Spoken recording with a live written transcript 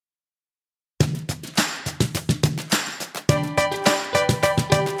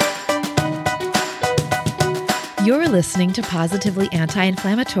You're listening to Positively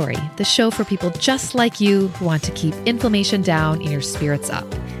Anti-Inflammatory, the show for people just like you who want to keep inflammation down and your spirits up.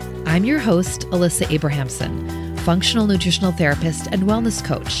 I'm your host, Alyssa Abrahamson, functional nutritional therapist and wellness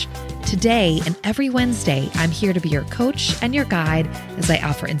coach. Today and every Wednesday, I'm here to be your coach and your guide as I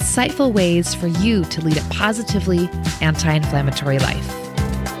offer insightful ways for you to lead a positively anti-inflammatory life.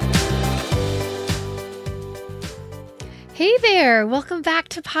 Hey there, welcome back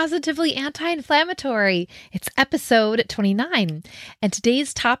to Positively Anti-Inflammatory. It's episode 29, and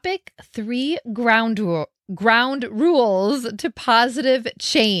today's topic, 3 ground rules to positive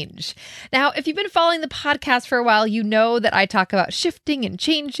change. Now, if you've been following the podcast for a while, you know that I talk about shifting and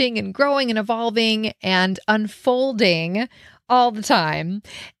changing and growing and evolving and unfolding all the time.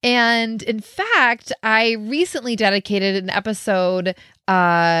 And in fact, I recently dedicated an episode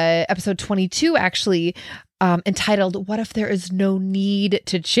 22 actually, entitled, What If There Is No Need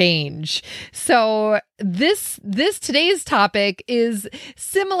to Change? So today's topic is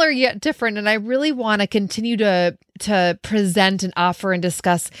similar yet different, and I really want to continue to present and offer and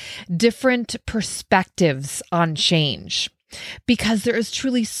discuss different perspectives on change, because there is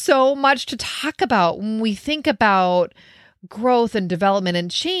truly so much to talk about when we think about growth and development and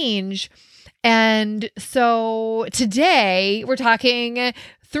change. And so today we're talking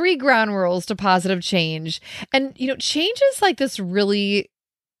 3 ground rules to positive change. And, change is like this really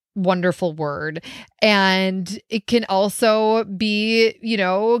wonderful word. And it can also be,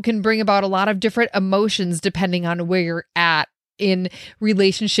 can bring about a lot of different emotions depending on where you're at in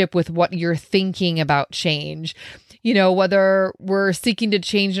relationship with what you're thinking about change. Whether we're seeking to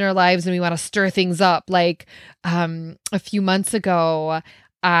change in our lives and we want to stir things up. Like a few months ago,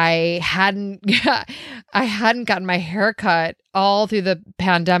 I hadn't gotten my hair cut all through the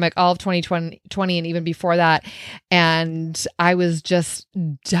pandemic, all of 2020 and even before that. And I was just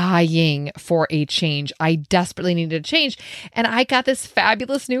dying for a change. I desperately needed a change. And I got this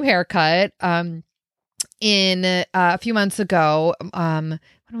fabulous new haircut in a few months ago. When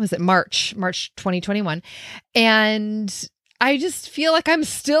was it? March 2021. And I just feel like I'm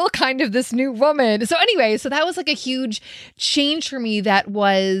still kind of this new woman. So anyway, so that was like a huge change for me that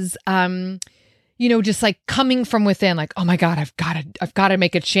was, just like coming from within, like, oh my God, I've got to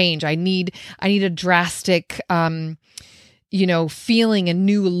make a change. I need a drastic, feeling a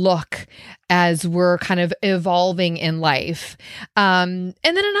new look as we're kind of evolving in life. And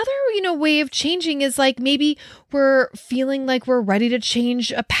then another, way of changing is like maybe we're feeling like we're ready to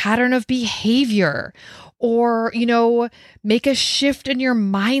change a pattern of behavior, or, make a shift in your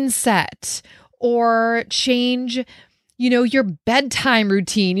mindset, or change, your bedtime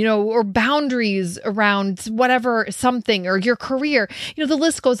routine, or boundaries around whatever, something, or your career. The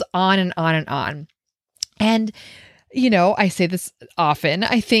list goes on and on and on. And I say this often,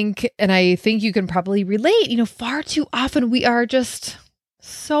 I think you can probably relate, far too often we are just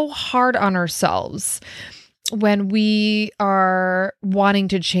so hard on ourselves when we are wanting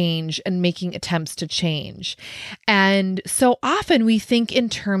to change and making attempts to change. And so often we think in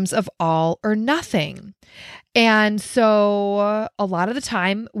terms of all or nothing. And so a lot of the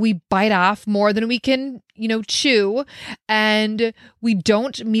time we bite off more than we can, chew, and we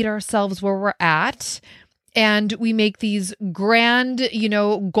don't meet ourselves where we're at. And we make these grand,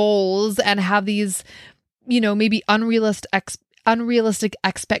 goals and have these, maybe unrealistic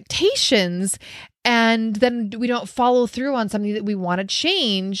expectations. And then we don't follow through on something that we want to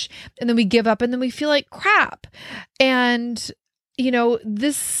change. And then we give up, and then we feel like crap. And,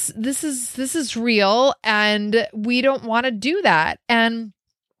 this is real, and we don't want to do that. And,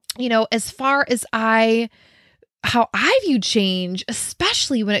 as far as how I view change,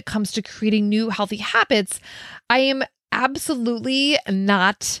 especially when it comes to creating new healthy habits, I am absolutely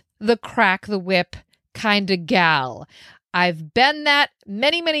not the crack the whip kind of gal. I've been that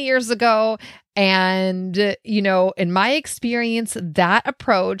many, many years ago. And, in my experience, that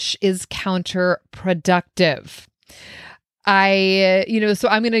approach is counterproductive. So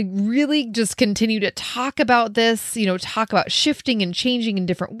I'm going to really just continue to talk about this, talk about shifting and changing in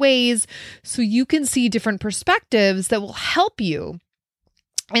different ways so you can see different perspectives that will help you.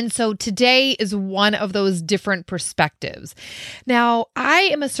 And so today is one of those different perspectives. Now, I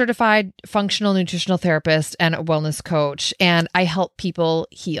am a certified functional nutritional therapist and a wellness coach, and I help people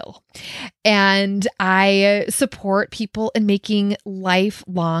heal. And I support people in making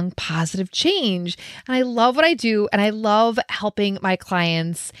lifelong positive change. And I love what I do, and I love helping my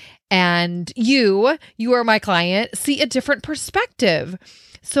clients, and you are my client, see a different perspective.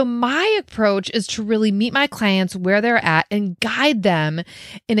 So my approach is to really meet my clients where they're at and guide them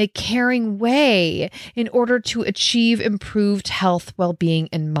in a caring way in order to achieve improved health, well-being,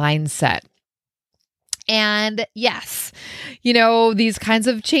 and mindset. And yes, these kinds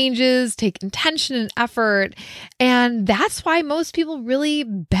of changes take intention and effort. And that's why most people really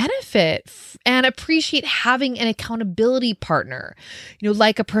benefit and appreciate having an accountability partner,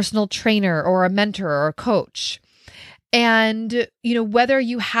 like a personal trainer or a mentor or a coach. And, whether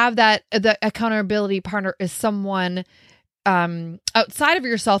you have the accountability partner is someone outside of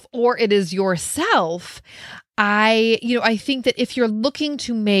yourself or it is yourself, I think that if you're looking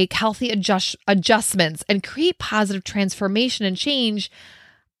to make healthy adjustments and create positive transformation and change,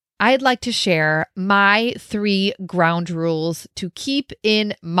 I'd like to share my 3 ground rules to keep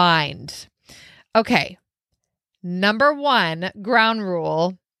in mind. Okay. Number 1 ground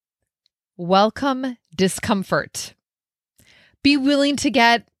rule, welcome discomfort. Be willing to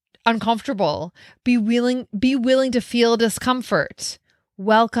get uncomfortable. Be willing to feel discomfort.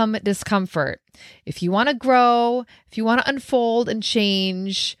 Welcome discomfort. If you want to grow, if you want to unfold and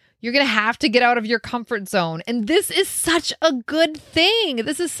change, you're going to have to get out of your comfort zone. And this is such a good thing.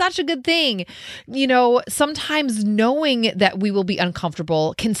 Sometimes knowing that we will be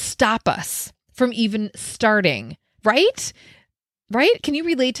uncomfortable can stop us from even starting, right? Right? Can you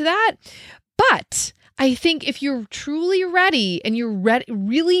relate to that? But I think if you're truly ready and you're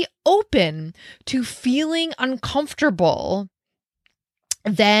really open to feeling uncomfortable,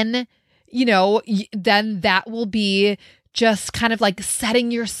 then that will be just kind of like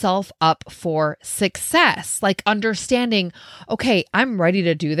setting yourself up for success, like understanding, okay, I'm ready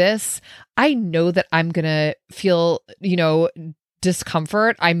to do this. I know that I'm going to feel,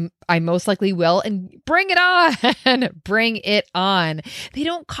 discomfort. I most likely will, and bring it on. Bring it on. They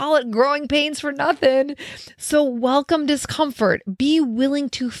don't call it growing pains for nothing. So welcome discomfort. Be willing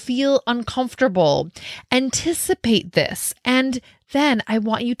to feel uncomfortable. Anticipate this. And then I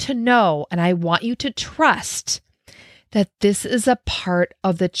want you to know, and I want you to trust that this is a part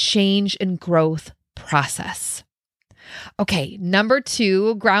of the change and growth process. Okay, number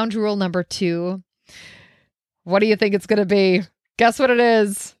 2, ground rule number 2. What do you think it's going to be? Guess what it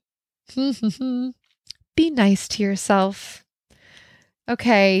is? Be nice to yourself.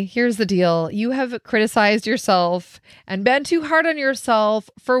 Okay, here's the deal. You have criticized yourself and been too hard on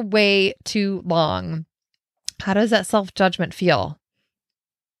yourself for way too long. How does that self-judgment feel?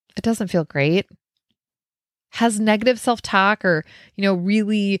 It doesn't feel great. Has negative self-talk or,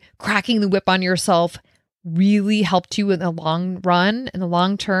 really cracking the whip on yourself really helped you in the long run, in the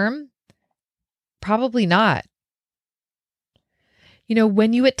long term? Probably not.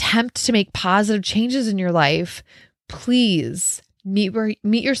 When you attempt to make positive changes in your life, please meet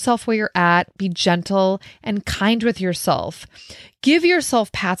yourself where you're at, be gentle and kind with yourself. Give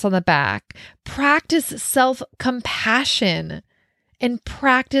yourself pats on the back, practice self-compassion, and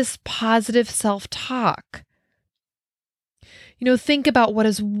practice positive self-talk. Think about what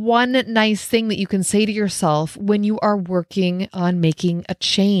is one nice thing that you can say to yourself when you are working on making a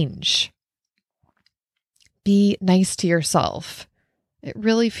change. Be nice to yourself. It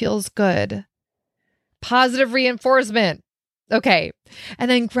really feels good. Positive reinforcement. Okay. And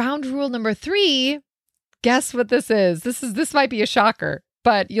then ground rule number 3, guess what this is? This might be a shocker,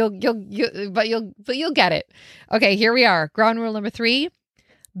 but you'll get it. Okay, here we are. Ground rule number 3,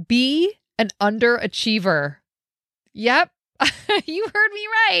 be an underachiever. Yep. You heard me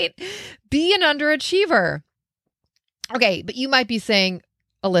right. Be an underachiever. Okay, but you might be saying,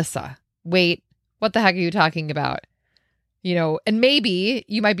 Alyssa, wait, what the heck are you talking about? And maybe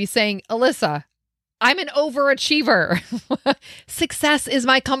you might be saying, Alyssa, I'm an overachiever. Success is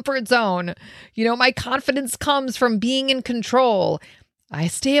my comfort zone. My confidence comes from being in control. I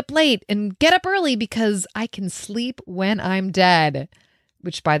stay up late and get up early because I can sleep when I'm dead.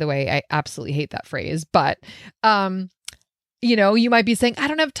 Which, by the way, I absolutely hate that phrase. But, you might be saying, I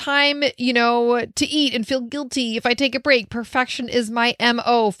don't have time, to eat and feel guilty if I take a break. Perfection is my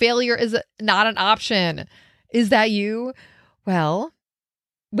MO. Failure is not an option. Is that you? Well,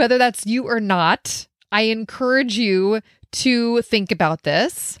 whether that's you or not, I encourage you to think about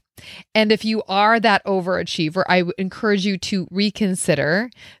this. And if you are that overachiever, I would encourage you to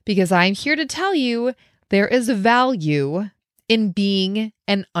reconsider, because I'm here to tell you there is value in being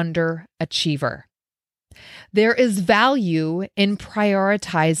an underachiever. There is value in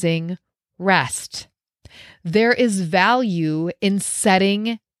prioritizing rest. There is value in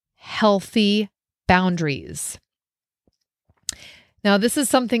setting healthy boundaries. Now, this is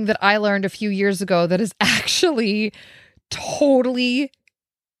something that I learned a few years ago that has actually totally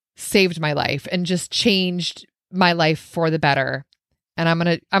saved my life and just changed my life for the better. And I'm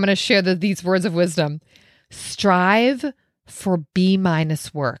gonna share these words of wisdom. Strive for B-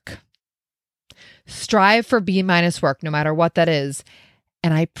 work. Strive for B- work, no matter what that is.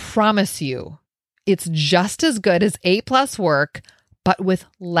 And I promise you, It's just as good as A+ work, but with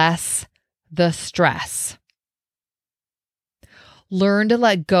less the stress. Learn to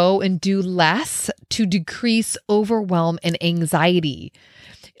let go and do less to decrease overwhelm and anxiety.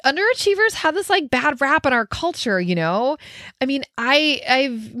 Underachievers have this like bad rap in our culture, you know? I mean,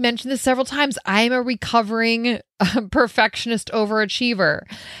 I've mentioned this several times. I'm a recovering perfectionist overachiever.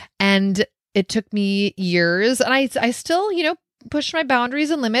 And it took me years, and I still, you know, push my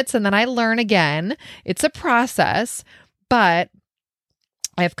boundaries and limits, and then I learn again. It's a process, but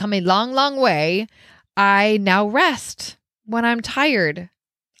I have come a long, long way. I now rest when I'm tired.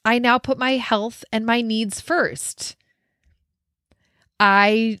 I now put my health and my needs first.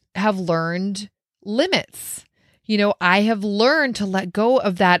 I have learned limits. You know, I have learned to let go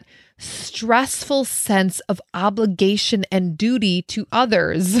of that stressful sense of obligation and duty to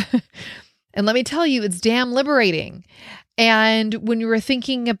others. And let me tell you, it's damn liberating. And when you were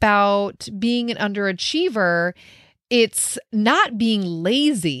thinking about being an underachiever, it's not being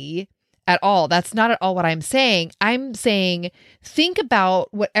lazy at all. That's not at all what I'm saying. I'm saying, think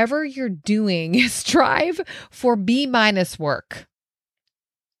about whatever you're doing, strive for B- work.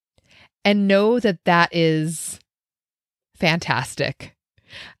 And know that that is fantastic.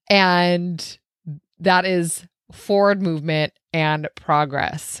 And that is forward movement and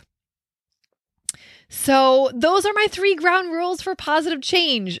progress. So those are my 3 ground rules for positive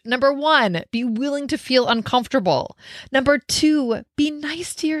change. Number 1, be willing to feel uncomfortable. Number 2, be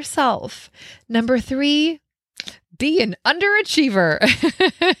nice to yourself. Number 3, be an underachiever.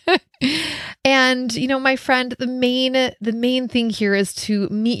 And, you know, my friend, the main thing here is to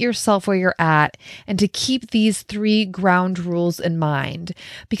meet yourself where you're at and to keep these 3 ground rules in mind.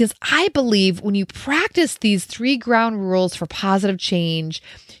 Because I believe when you practice these 3 ground rules for positive change,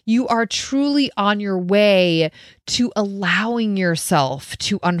 you are truly on your way to allowing yourself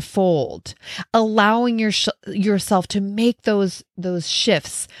to unfold, allowing yourself to make those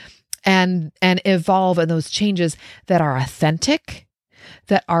shifts and evolve in those changes that are authentic,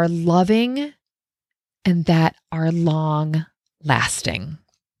 that are loving, and that are long lasting.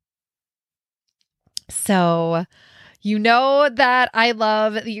 So, you know that I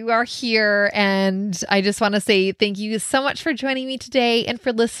love that you are here, and I just want to say thank you so much for joining me today and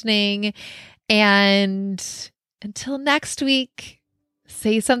for listening. And until next week,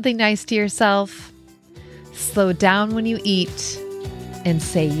 say something nice to yourself, slow down when you eat, and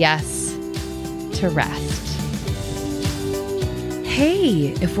say yes to rest.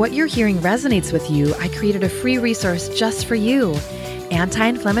 Hey, if what you're hearing resonates with you, I created a free resource just for you,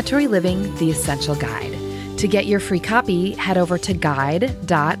 Anti-Inflammatory Living, The Essential Guide. To get your free copy, head over to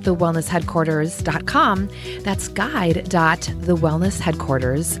guide.thewellnessheadquarters.com. That's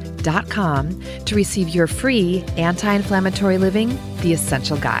guide.thewellnessheadquarters.com to receive your free Anti-Inflammatory Living, The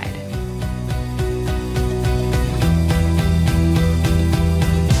Essential Guide.